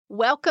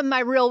Welcome,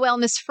 my real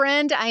wellness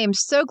friend. I am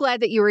so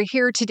glad that you are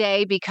here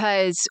today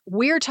because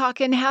we're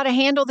talking how to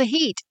handle the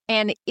heat.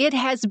 And it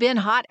has been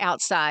hot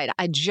outside.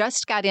 I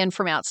just got in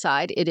from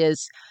outside. It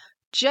is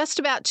just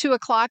about 2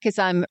 o'clock as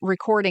I'm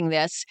recording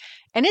this,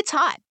 and it's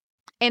hot.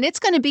 And it's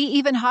going to be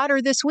even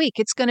hotter this week.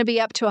 It's going to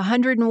be up to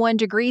 101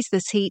 degrees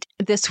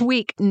this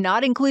week,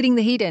 not including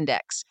the heat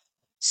index.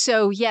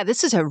 So yeah,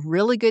 this is a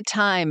really good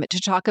time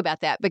to talk about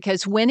that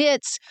because when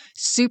it's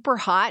super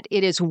hot,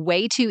 it is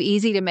way too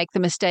easy to make the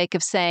mistake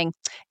of saying,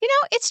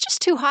 it's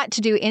just too hot to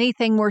do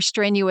anything more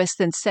strenuous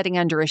than sitting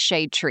under a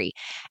shade tree.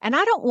 And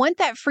I don't want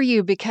that for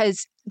you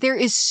because there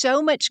is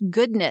so much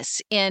goodness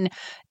in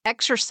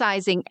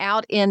exercising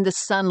out in the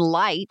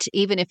sunlight,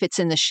 even if it's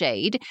in the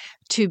shade,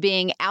 to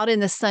being out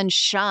in the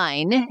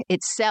sunshine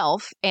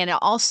itself. And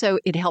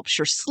it helps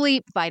your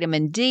sleep,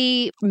 vitamin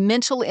D,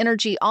 mental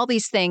energy, all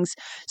these things.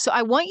 So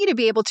I want you to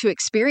be able to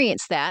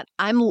experience that.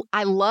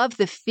 I love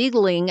the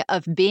feeling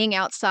of being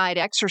outside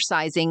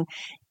exercising,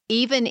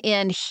 even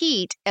in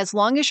heat, as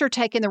long as you're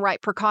taking the right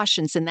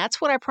precautions. And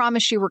that's what I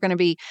promise you we're going to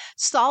be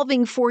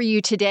solving for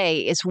you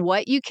today is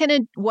what you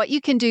can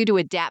do to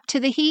adapt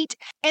to the heat.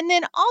 And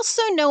then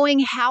also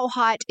knowing how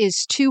hot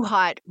is too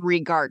hot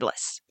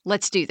regardless.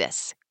 Let's do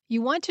this.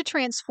 You want to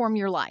transform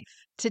your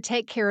life, to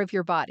take care of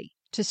your body,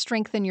 to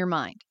strengthen your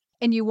mind.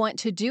 And you want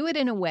to do it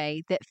in a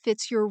way that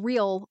fits your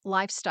real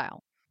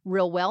lifestyle.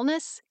 Real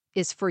wellness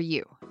is for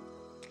you.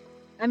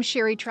 I'm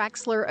Sherry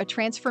Traxler, a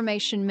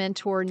transformation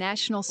mentor,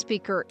 national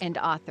speaker, and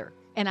author,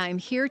 and I'm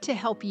here to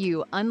help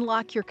you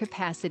unlock your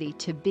capacity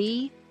to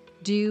be,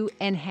 do,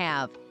 and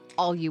have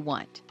all you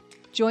want.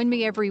 Join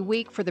me every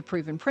week for the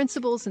proven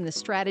principles and the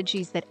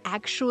strategies that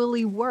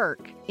actually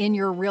work in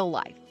your real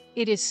life.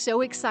 It is so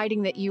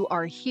exciting that you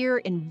are here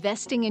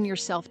investing in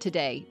yourself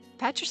today.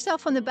 Pat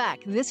yourself on the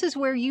back. This is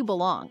where you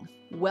belong.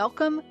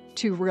 Welcome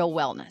to Real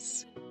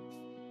Wellness.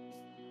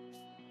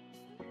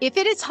 If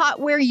it is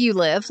hot where you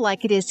live,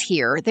 like it is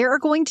here, there are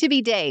going to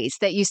be days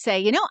that you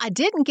say, I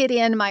didn't get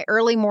in my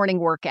early morning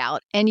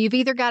workout, and you've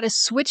either got to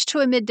switch to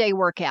a midday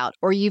workout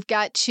or you've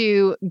got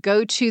to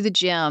go to the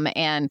gym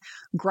and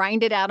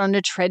grind it out on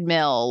a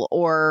treadmill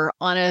or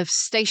on a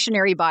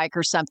stationary bike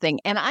or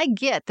something. And I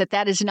get that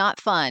that is not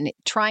fun,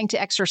 trying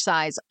to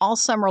exercise all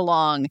summer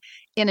long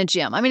in a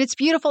gym. I mean, it's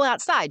beautiful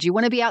outside. You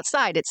want to be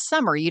outside. It's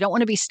summer. You don't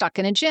want to be stuck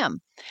in a gym,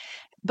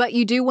 but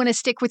you do want to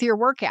stick with your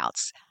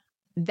workouts.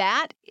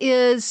 That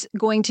is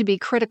going to be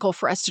critical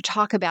for us to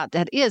talk about.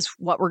 That is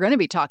what we're going to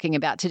be talking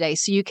about today.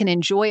 So you can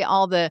enjoy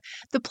all the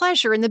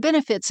pleasure and the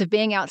benefits of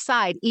being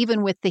outside,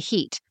 even with the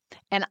heat.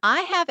 And I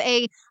have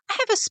a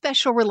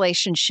special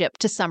relationship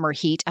to summer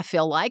heat, I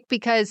feel like,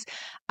 because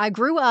I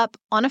grew up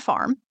on a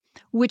farm,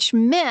 which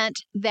meant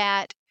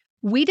that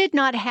we did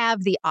not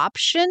have the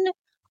option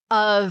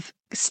of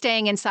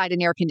staying inside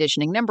in air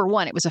conditioning. Number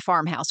one, it was a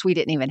farmhouse. We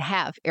didn't even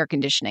have air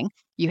conditioning.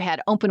 You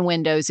had open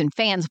windows and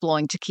fans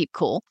blowing to keep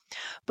cool.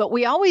 But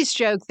we always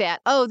joke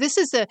that, this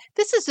is a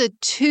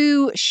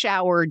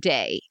 2-shower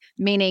day,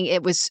 meaning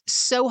it was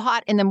so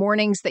hot in the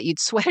mornings that you'd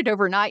sweat it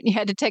overnight and you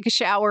had to take a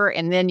shower,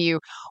 and then you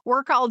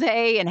work all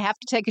day and have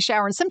to take a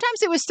shower. And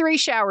sometimes it was 3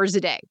 showers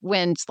a day.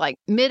 When it's like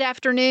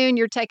mid-afternoon,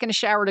 you're taking a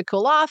shower to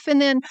cool off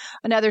and then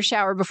another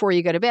shower before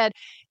you go to bed.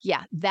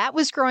 Yeah, that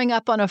was growing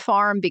up on a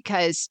farm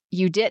because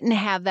you didn't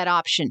have that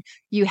option.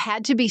 You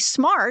had to be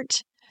smart.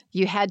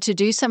 You had to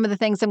do some of the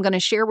things I'm going to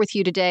share with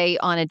you today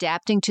on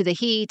adapting to the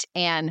heat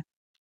and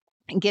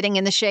getting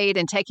in the shade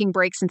and taking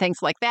breaks and things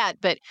like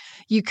that. But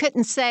you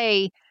couldn't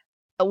say,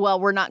 well,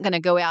 we're not going to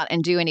go out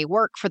and do any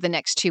work for the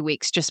next 2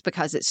 weeks just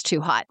because it's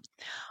too hot.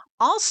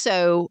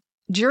 Also,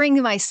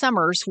 during my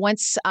summers,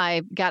 once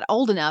I got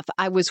old enough,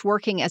 I was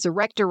working as a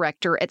rec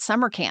director at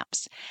summer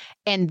camps.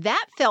 And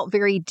that felt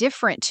very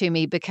different to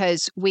me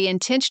because we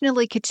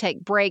intentionally could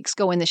take breaks,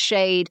 go in the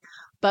shade,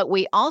 but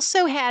we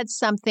also had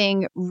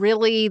something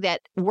really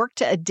that worked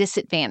to a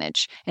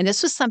disadvantage. And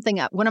this was something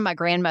one of my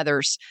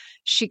grandmothers,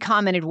 she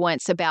commented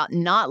once about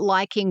not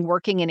liking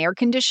working in air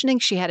conditioning.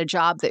 She had a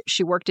job that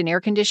she worked in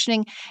air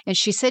conditioning, and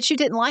she said she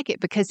didn't like it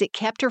because it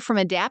kept her from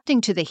adapting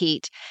to the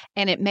heat,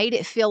 and it made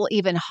it feel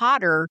even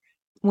hotter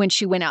when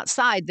she went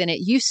outside than it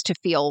used to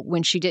feel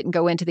when she didn't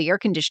go into the air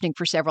conditioning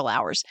for several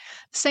hours.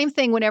 Same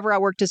thing whenever I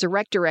worked as a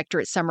rec director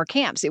at summer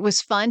camps. It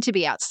was fun to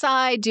be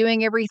outside,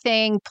 doing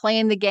everything,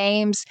 playing the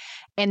games,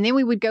 and then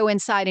we would go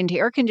inside into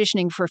air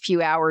conditioning for a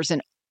few hours,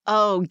 and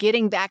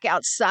getting back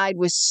outside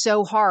was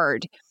so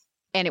hard.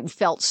 And it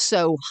felt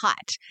so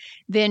hot.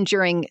 Then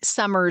during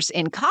summers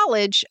in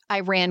college,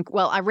 I ran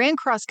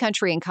cross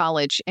country in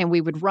college, and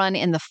we would run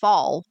in the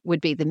fall,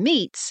 would be the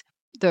meets,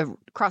 the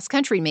cross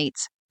country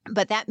meets.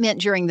 But that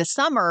meant during the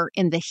summer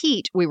in the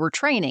heat, we were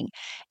training.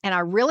 And I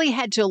really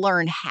had to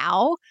learn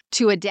how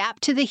to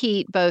adapt to the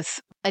heat, both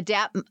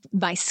adapt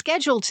my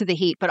schedule to the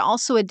heat, but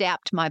also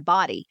adapt my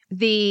body.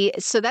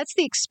 So that's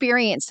the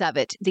experience of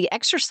it. The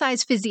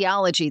exercise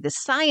physiology, the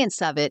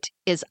science of it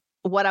is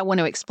what I want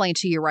to explain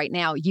to you right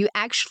now. You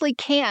actually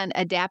can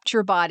adapt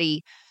your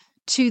body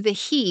to the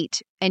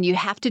heat, and you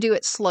have to do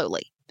it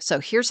slowly. So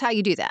here's how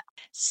you do that.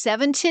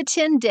 7 to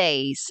 10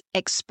 days,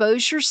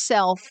 expose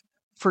yourself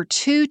for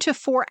 2 to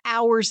 4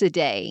 hours a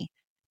day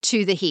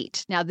to the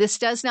heat. Now, this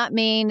does not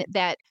mean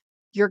that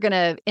you're going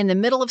to, in the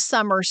middle of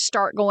summer,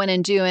 start going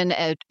and doing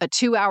a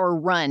 2-hour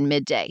run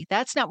midday.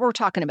 That's not what we're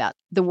talking about.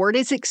 The word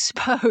is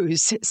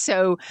exposed.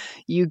 So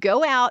you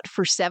go out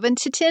for 7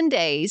 to 10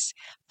 days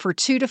for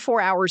 2 to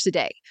 4 hours a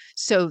day.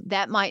 So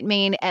that might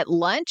mean at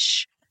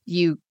lunch,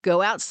 you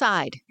go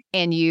outside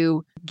and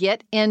you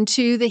get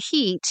into the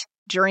heat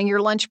during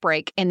your lunch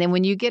break. And then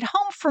when you get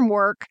home from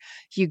work,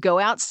 you go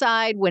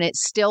outside when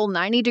it's still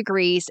 90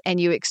 degrees and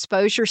you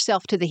expose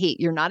yourself to the heat.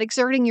 You're not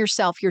exerting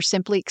yourself. You're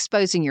simply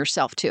exposing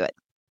yourself to it.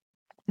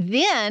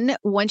 Then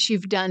once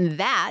you've done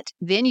that,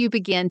 then you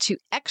begin to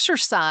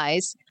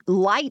exercise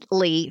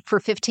lightly for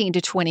 15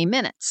 to 20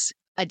 minutes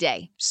a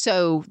day.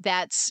 So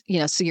that's,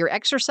 so you're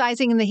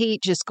exercising in the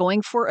heat, just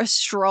going for a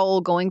stroll,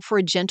 going for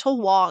a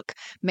gentle walk,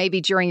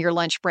 maybe during your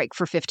lunch break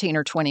for 15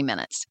 or 20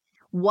 minutes.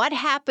 What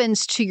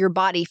happens to your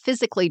body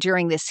physically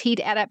during this heat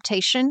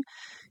adaptation?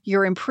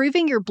 You're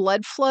improving your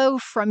blood flow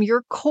from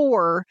your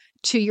core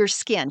to your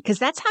skin, because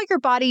that's how your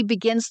body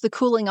begins the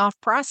cooling off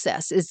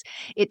process. Is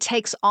it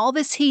takes all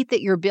this heat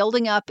that you're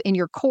building up in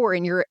your core,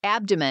 in your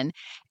abdomen,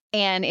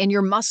 and in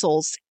your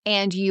muscles,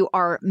 and you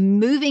are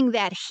moving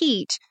that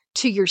heat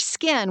to your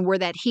skin where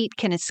that heat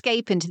can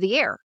escape into the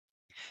air.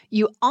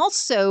 You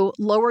also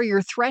lower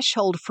your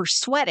threshold for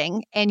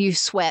sweating, and you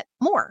sweat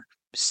more.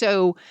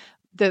 So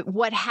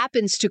what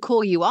happens to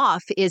cool you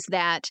off is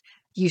that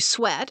you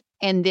sweat,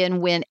 and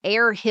then when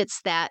air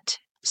hits that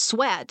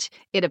sweat,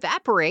 it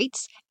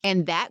evaporates,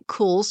 and that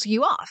cools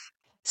you off.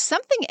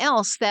 Something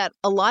else that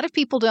a lot of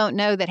people don't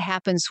know that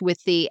happens with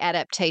the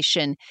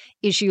adaptation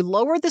is you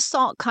lower the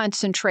salt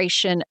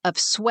concentration of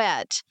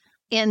sweat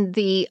in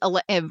the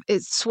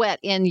sweat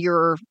in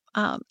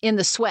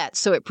the sweat,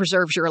 so it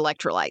preserves your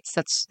electrolytes.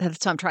 That's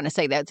what I'm trying to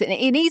say. That's an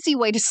easy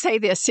way to say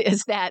this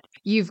is that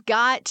you've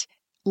got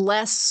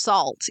less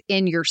salt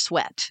in your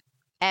sweat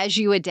as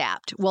you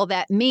adapt. Well,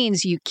 that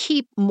means you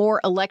keep more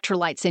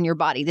electrolytes in your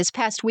body. This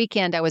past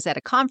weekend, I was at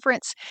a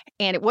conference,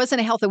 and it wasn't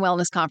a health and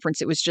wellness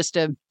conference. It was just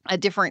a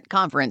different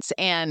conference.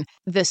 And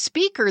the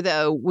speaker,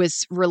 though,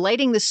 was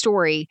relating the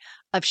story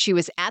of she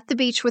was at the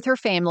beach with her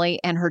family,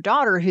 and her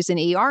daughter, who's an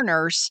ER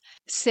nurse,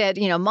 said,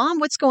 Mom,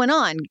 what's going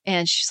on?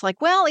 And she's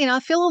like, well, I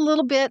feel a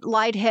little bit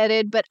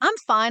lightheaded, but I'm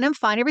fine.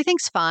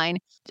 Everything's fine.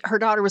 Her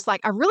daughter was like,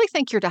 I really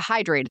think you're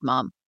dehydrated,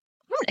 Mom.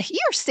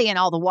 You're seeing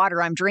all the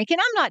water I'm drinking.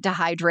 I'm not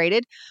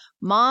dehydrated.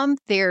 Mom,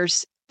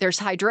 there's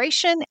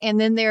hydration,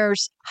 and then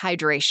there's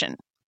hydration.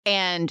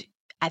 And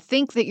I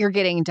think that you're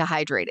getting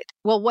dehydrated.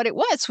 Well, what it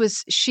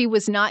was she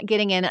was not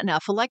getting in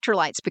enough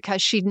electrolytes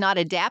because she'd not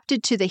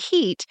adapted to the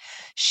heat.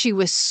 She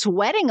was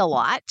sweating a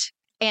lot,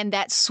 and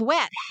that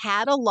sweat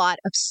had a lot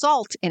of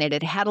salt in it.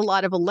 It had a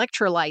lot of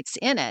electrolytes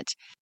in it.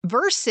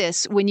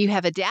 Versus when you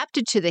have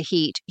adapted to the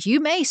heat,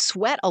 you may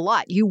sweat a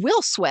lot. You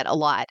will sweat a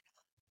lot,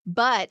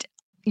 but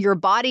your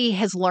body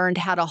has learned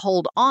how to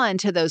hold on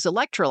to those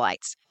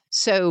electrolytes.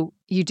 So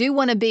you do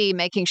want to be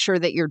making sure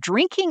that you're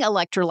drinking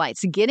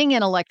electrolytes, getting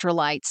in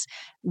electrolytes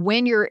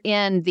when you're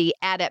in the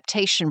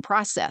adaptation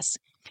process.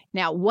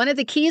 Now, one of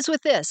the keys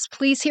with this,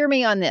 please hear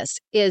me on this,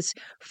 is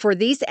for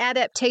these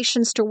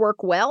adaptations to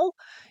work well,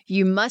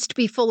 you must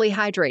be fully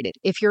hydrated.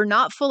 If you're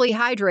not fully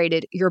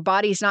hydrated, your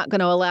body's not going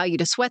to allow you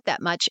to sweat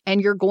that much,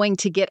 and you're going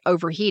to get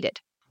overheated.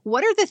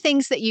 What are the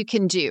things that you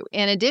can do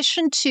in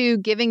addition to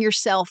giving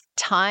yourself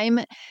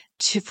time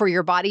for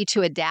your body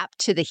to adapt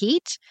to the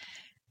heat?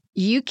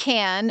 You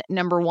can,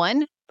 number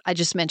one, I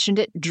just mentioned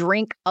it,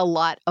 drink a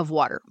lot of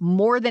water,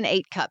 more than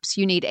 8 cups.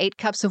 You need 8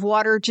 cups of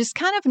water, just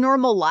kind of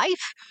normal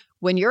life.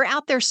 When you're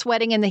out there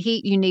sweating in the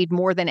heat, you need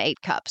more than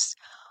 8 cups.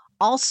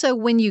 Also,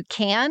 when you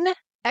can,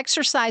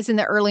 exercise in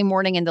the early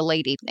morning and the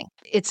late evening.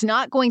 It's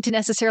not going to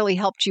necessarily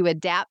help you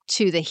adapt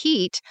to the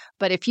heat,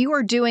 but if you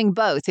are doing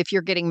both, if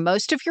you're getting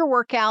most of your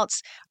workouts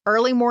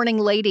early morning,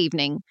 late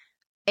evening,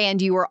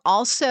 and you are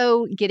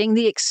also getting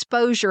the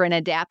exposure and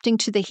adapting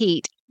to the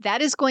heat,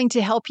 that is going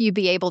to help you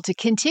be able to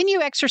continue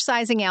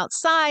exercising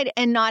outside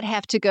and not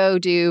have to go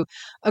do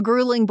a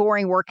grueling,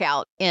 boring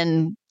workout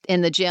in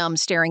the gym,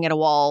 staring at a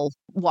wall,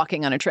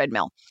 walking on a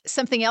treadmill.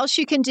 Something else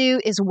you can do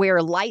is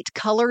wear light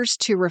colors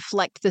to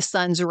reflect the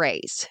sun's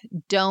rays.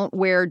 Don't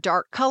wear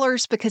dark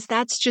colors because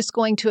that's just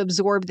going to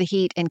absorb the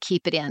heat and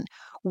keep it in.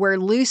 Wear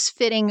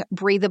loose-fitting,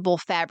 breathable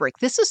fabric.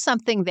 This is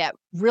something that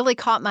really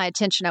caught my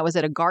attention. I was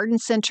at a garden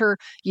center.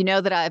 You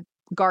know that I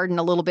garden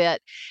a little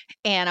bit.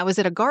 And I was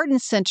at a garden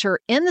center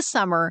in the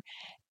summer,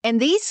 and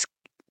these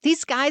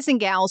guys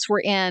and gals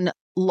were in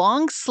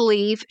long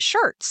sleeve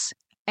shirts.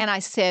 And I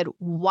said,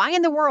 why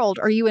in the world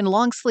are you in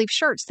long sleeve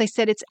shirts? They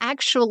said it's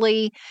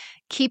actually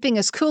keeping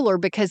us cooler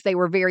because they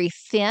were very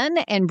thin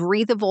and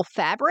breathable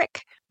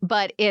fabric.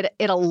 but it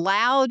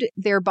allowed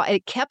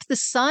it kept the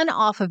sun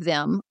off of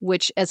them,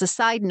 which, as a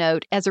side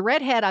note, as a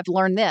redhead, I've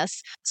learned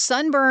this: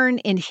 sunburn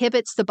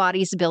inhibits the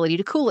body's ability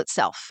to cool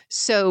itself.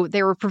 So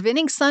they were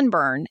preventing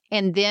sunburn,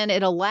 and then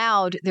it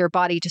allowed their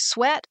body to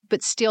sweat,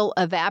 but still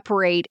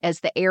evaporate as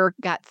the air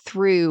got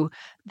through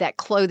that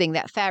clothing,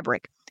 that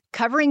fabric.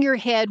 Covering your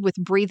head with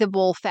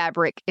breathable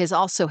fabric is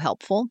also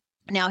helpful.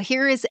 Now,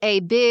 here is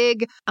a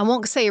big, I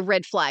won't say a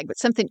red flag, but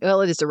something,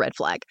 well, it is a red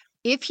flag.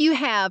 If you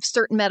have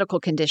certain medical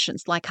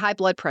conditions like high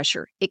blood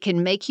pressure, it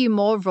can make you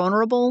more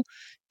vulnerable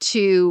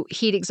to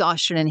heat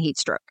exhaustion and heat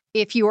stroke.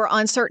 If you are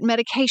on certain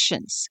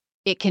medications,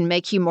 it can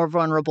make you more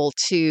vulnerable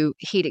to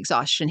heat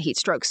exhaustion, heat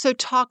stroke. So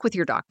talk with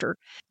your doctor.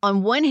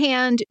 On one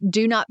hand,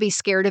 do not be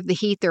scared of the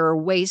heat. There are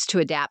ways to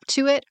adapt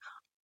to it.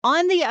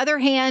 On the other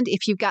hand,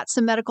 if you've got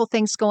some medical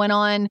things going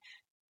on,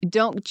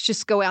 don't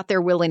just go out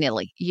there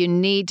willy-nilly. You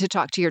need to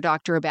talk to your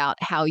doctor about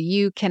how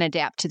you can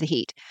adapt to the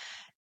heat.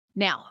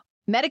 Now,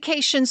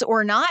 medications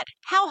or not,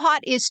 how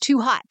hot is too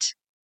hot?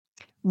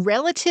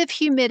 Relative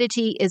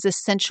humidity is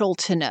essential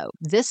to know.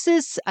 This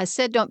is, I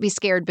said don't be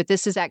scared, but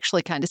this is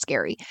actually kind of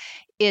scary.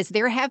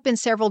 There have been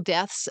several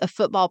deaths of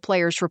football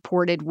players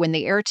reported when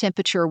the air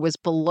temperature was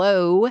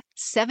below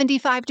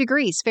 75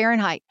 degrees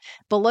Fahrenheit.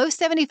 Below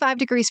 75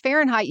 degrees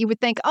Fahrenheit, you would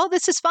think, oh,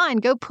 this is fine.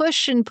 Go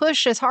push and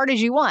push as hard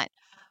as you want.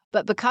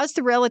 But because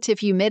the relative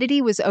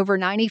humidity was over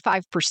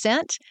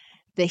 95%,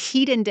 the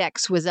heat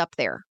index was up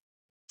there.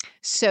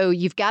 So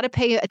you've got to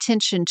pay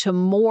attention to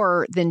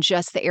more than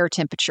just the air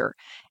temperature.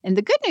 And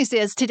the good news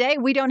is today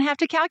we don't have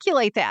to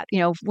calculate that. You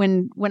know,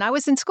 when I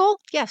was in school,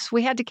 yes,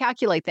 we had to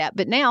calculate that.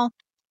 But now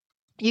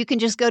you can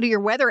just go to your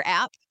weather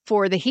app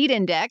for the heat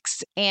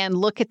index and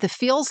look at the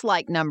feels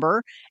like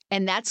number,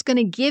 and that's going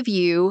to give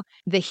you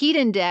the heat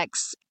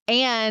index,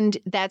 and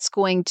that's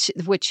going to,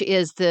 which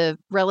is the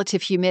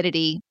relative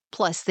humidity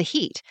plus the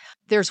heat.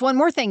 There's one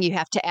more thing you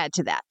have to add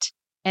to that,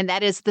 and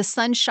that is the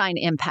sunshine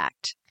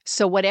impact.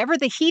 So whatever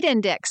the heat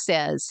index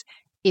says,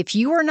 if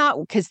you are not,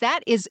 because that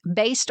is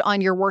based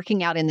on your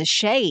working out in the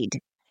shade.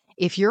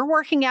 If you're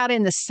working out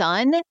in the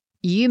sun,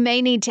 you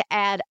may need to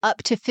add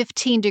up to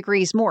 15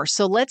 degrees more.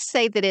 So let's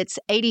say that it's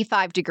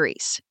 85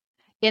 degrees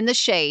in the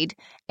shade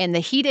and the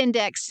heat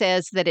index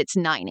says that it's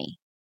 90.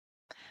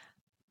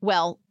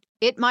 Well,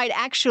 it might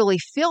actually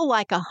feel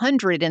like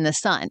 100 in the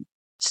sun.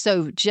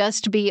 So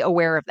just be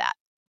aware of that.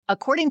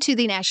 According to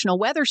the National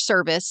Weather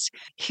Service,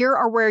 here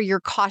are where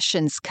your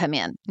cautions come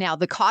in. Now,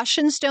 the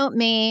cautions don't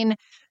mean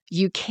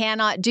you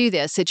cannot do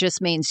this. It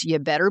just means you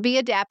better be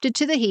adapted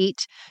to the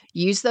heat.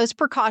 Use those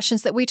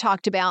precautions that we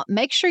talked about.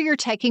 Make sure you're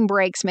taking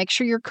breaks. Make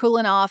sure you're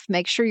cooling off.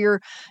 Make sure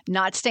you're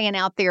not staying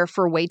out there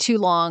for way too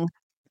long.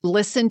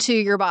 Listen to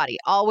your body.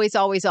 Always,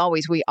 always,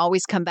 always. We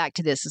always come back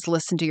to this, is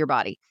listen to your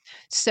body.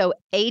 So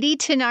 80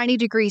 to 90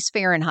 degrees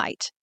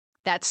Fahrenheit.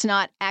 That's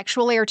not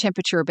actual air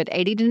temperature, but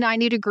 80 to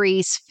 90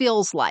 degrees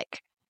feels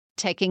like,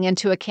 taking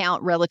into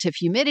account relative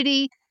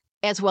humidity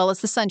as well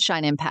as the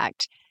sunshine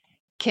impact,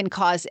 can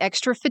cause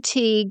extra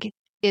fatigue.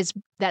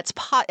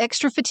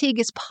 Extra fatigue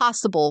is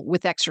possible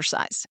with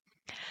exercise.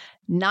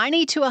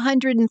 90 to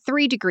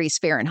 103 degrees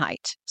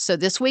Fahrenheit. So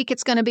this week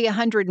it's going to be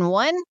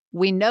 101.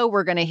 We know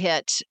we're going to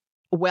hit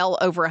well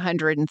over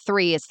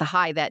 103 as the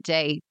high that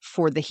day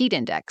for the heat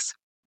index.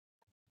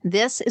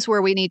 This is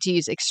where we need to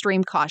use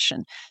extreme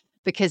caution,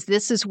 because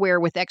this is where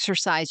with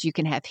exercise you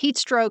can have heat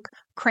stroke,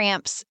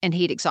 cramps, and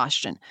heat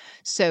exhaustion.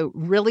 So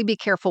really be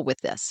careful with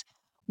this.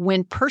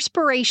 When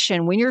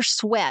your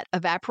sweat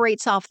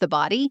evaporates off the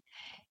body,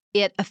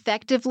 it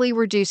effectively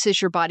reduces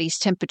your body's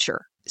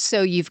temperature.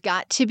 So you've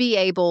got to be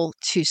able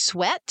to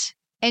sweat,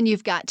 and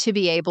you've got to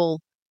be able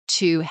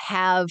to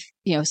have,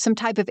 some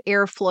type of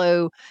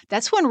airflow.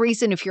 That's one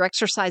reason if you're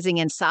exercising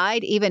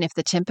inside, even if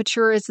the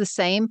temperature is the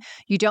same,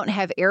 you don't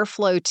have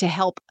airflow to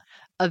help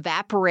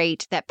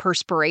evaporate that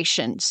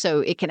perspiration. So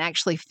it can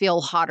actually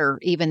feel hotter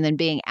even than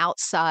being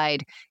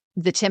outside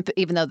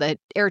even though the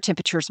air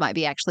temperatures might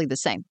be actually the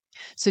same.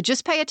 So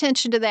just pay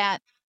attention to that.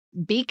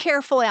 Be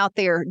careful out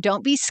there.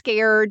 Don't be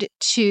scared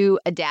to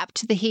adapt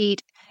to the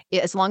heat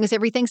as long as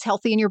everything's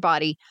healthy in your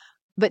body,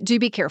 but do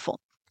be careful.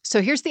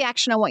 So here's the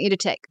action I want you to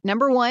take.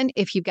 Number one,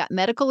 if you've got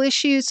medical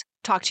issues,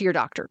 talk to your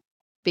doctor,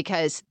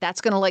 because that's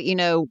going to let you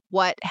know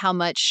how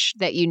much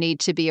that you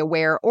need to be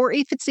aware, or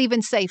if it's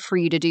even safe for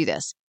you to do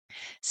this.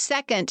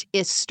 Second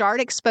is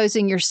start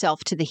exposing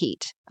yourself to the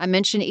heat. I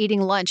mentioned eating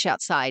lunch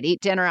outside,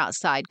 eat dinner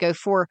outside, go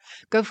for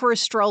a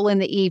stroll in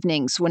the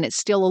evenings when it's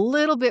still a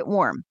little bit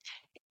warm.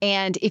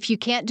 And if you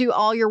can't do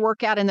all your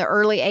workout in the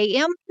early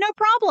AM, no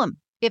problem.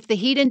 If the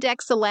heat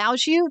index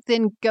allows you,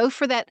 then go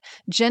for that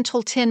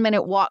gentle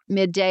 10-minute walk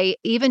midday,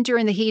 even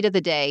during the heat of the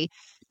day,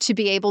 to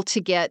be able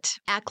to get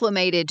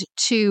acclimated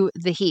to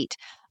the heat.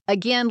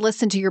 Again,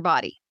 listen to your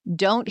body.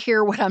 Don't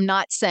hear what I'm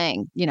not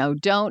saying.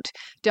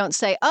 Don't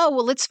say, oh,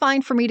 well, it's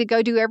fine for me to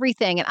go do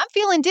everything. And I'm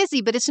feeling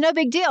dizzy, but it's no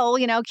big deal.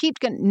 Keep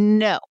going.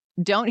 No,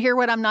 don't hear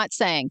what I'm not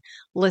saying.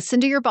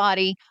 Listen to your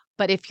body.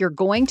 But if you're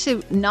going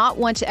to not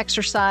want to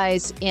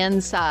exercise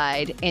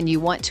inside and you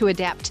want to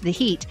adapt to the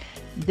heat,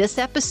 This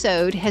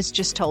episode has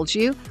just told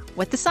you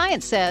what the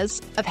science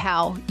says of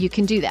how you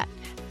can do that.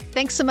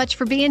 Thanks so much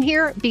for being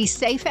here. Be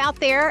safe out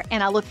there,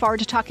 and I look forward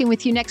to talking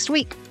with you next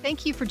week.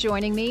 Thank you for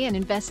joining me and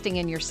investing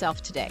in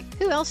yourself today.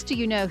 Who else do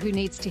you know who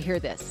needs to hear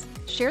this?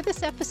 Share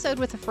this episode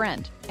with a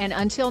friend. And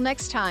until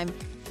next time,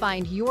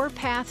 find your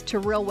path to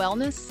real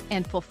wellness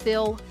and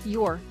fulfill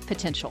your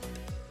potential.